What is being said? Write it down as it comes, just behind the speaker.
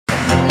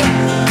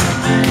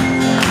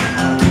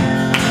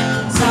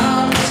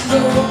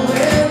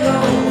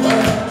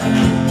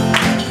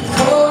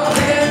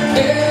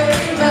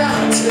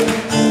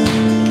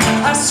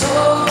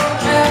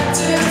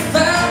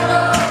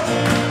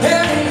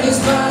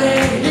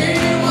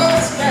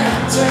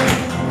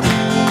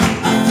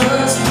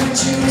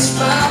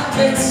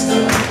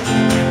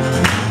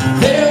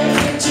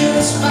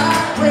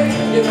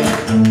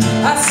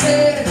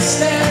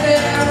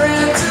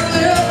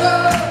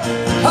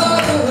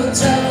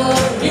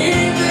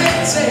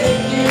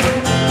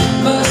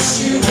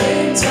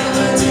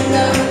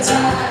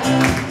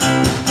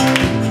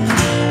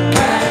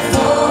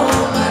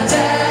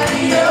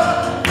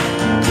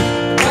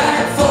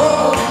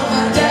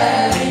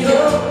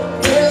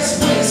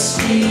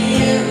whiskey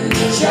in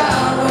the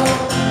gyro.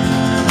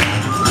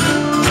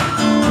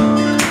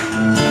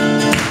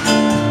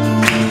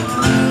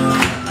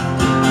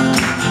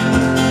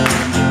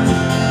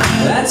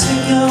 I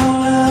took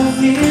all of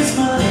his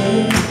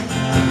money,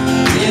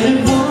 and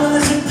it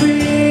was a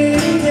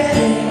pretty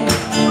day.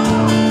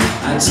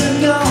 I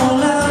took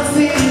all of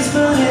his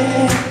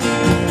money,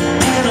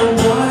 and I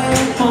brought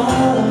it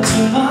home to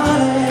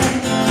Molly.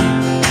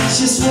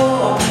 She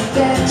swore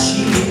that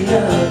she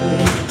loved me,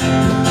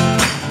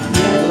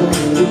 never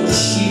would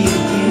she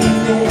give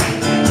me.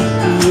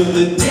 Will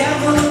the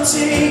devil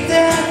take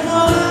that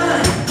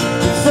woman,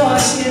 for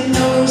she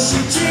knows she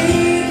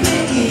treat me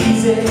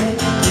easy.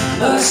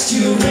 Must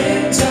you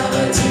ring, tell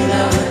her to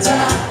never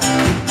die.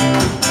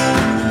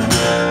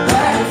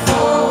 Back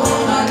for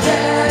my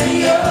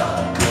daddy-o,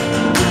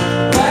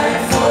 back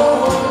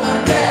for my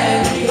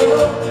daddy-o.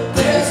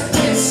 There's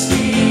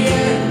whiskey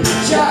in the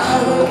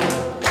gyro.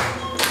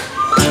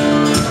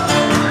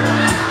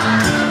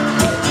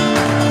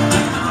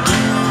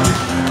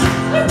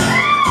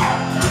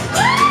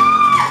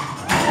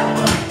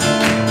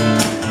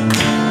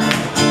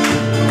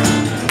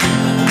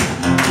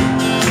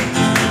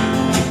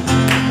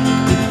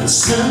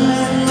 Some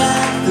men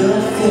like the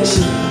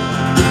fishing,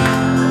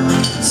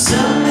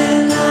 some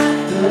men like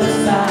the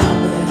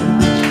fowling,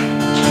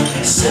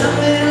 some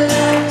men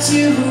like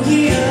to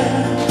hear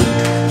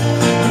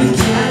the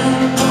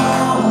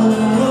cannonball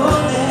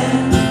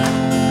rolling.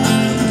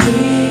 Me,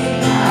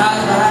 I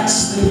like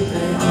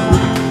sleeping,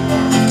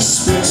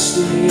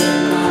 especially in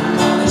my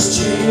mother's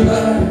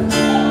chamber.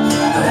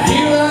 But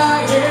here I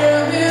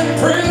am in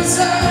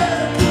prison,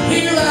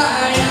 here I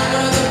am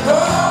in the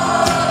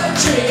border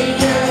chain.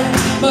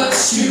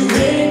 Must you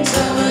ring,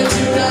 tell me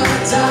to never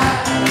die.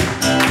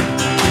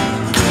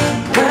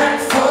 Whack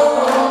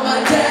for my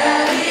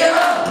daddy-o,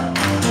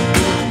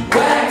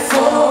 whack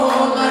for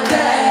my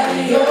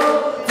daddy-o.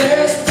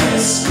 There's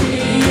whiskey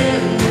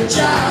in the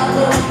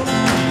gyro.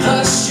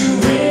 Must you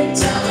ring,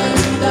 tell me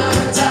to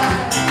never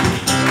die.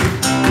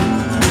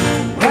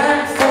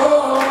 Whack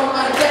for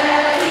my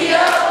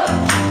daddy-o,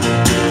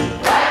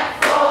 whack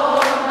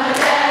for my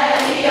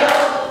daddy-o.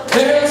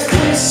 There's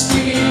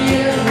whiskey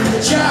in the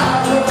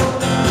gyro.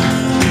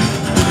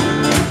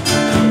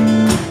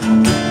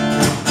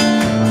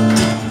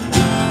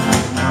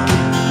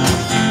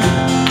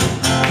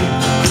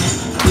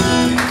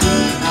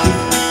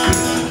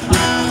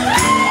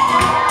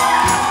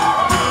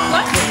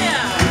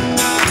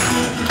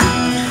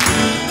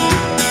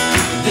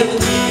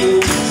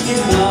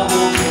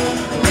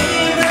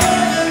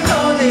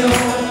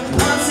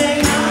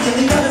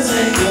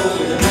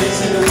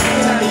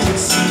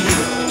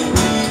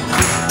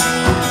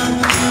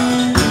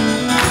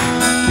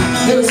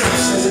 There was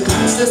such a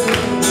glance as the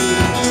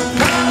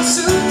my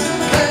suit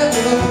and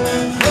bedroom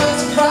was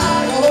a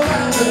cry all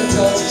around the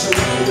torches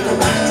away with the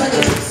rags like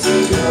a gypsy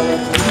girl.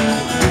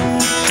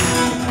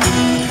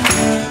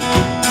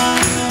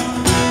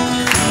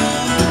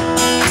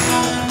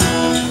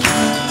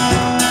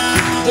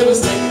 There was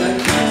late that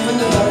night when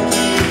the Lord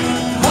came.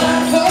 My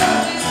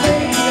first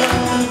lady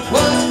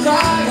was a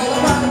cry all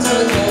around the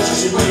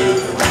torches away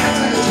with the rags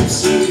like a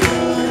gypsy girl.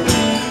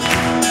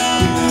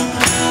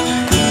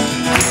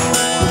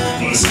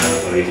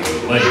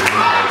 Like,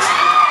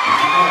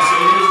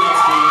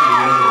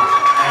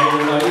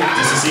 everybody,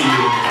 just to see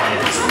you,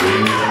 it's a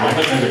ring. I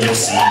might never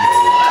just see you.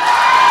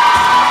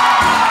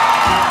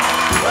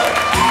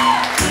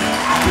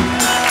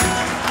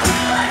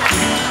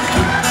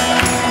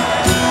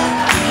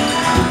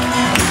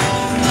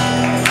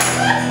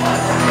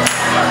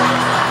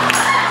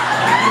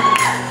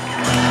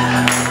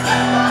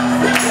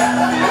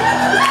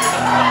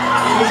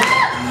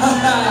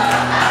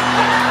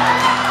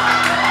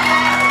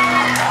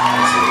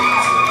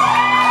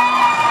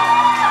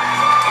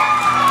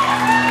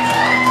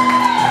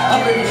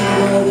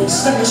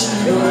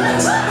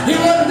 He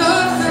wrote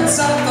nothing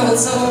south of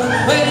so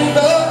when he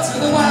rode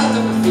through the wild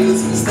open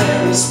fields, he was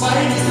there in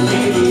spite of his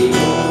lady.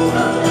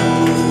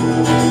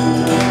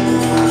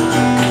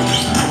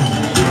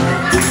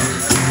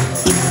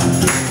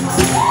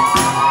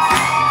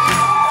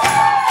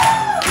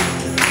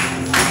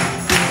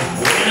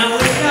 When I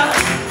wake up,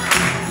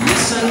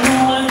 yes I know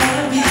I'm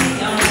gonna be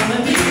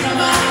the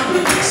man who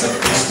makes up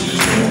for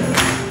Steve.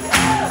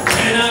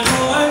 When I go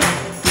out,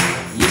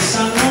 yes I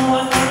know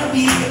I'm gonna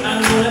be the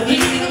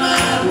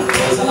man who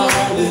goes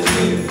along with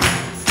you.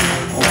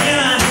 When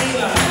I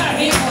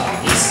hear,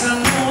 yes I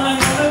know I'm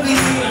gonna be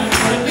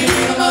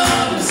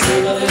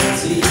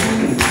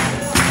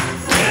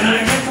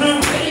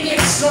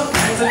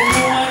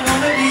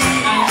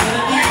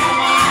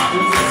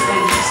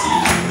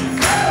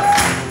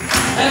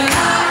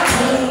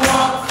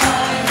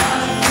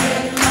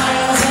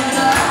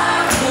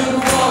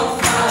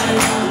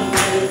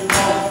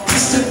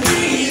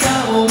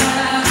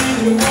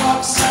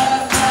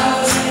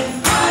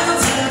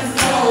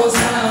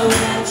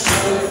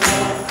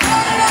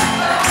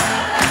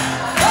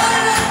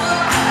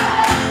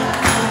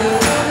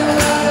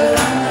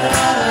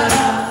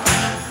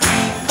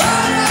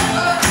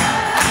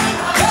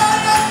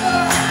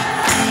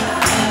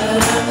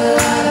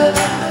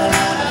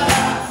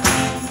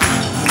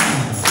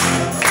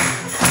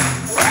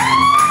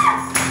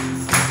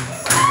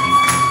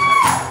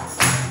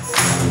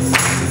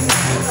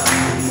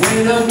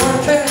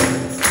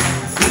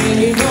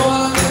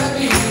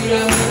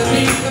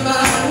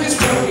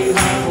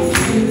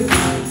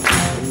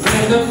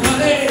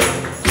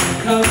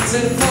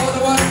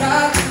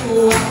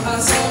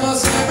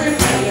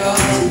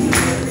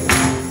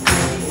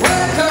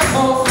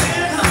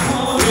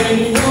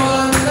you know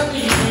I'm gonna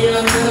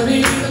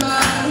be the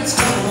man who's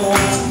coming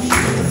home to me.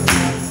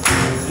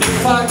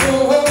 If I go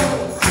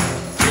home,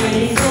 then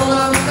you know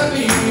I'm gonna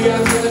be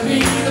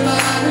the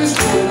man who's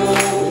going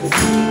home.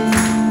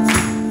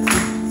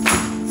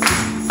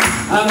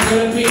 I'm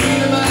gonna be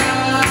the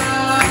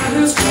man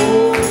who's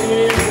going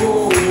home.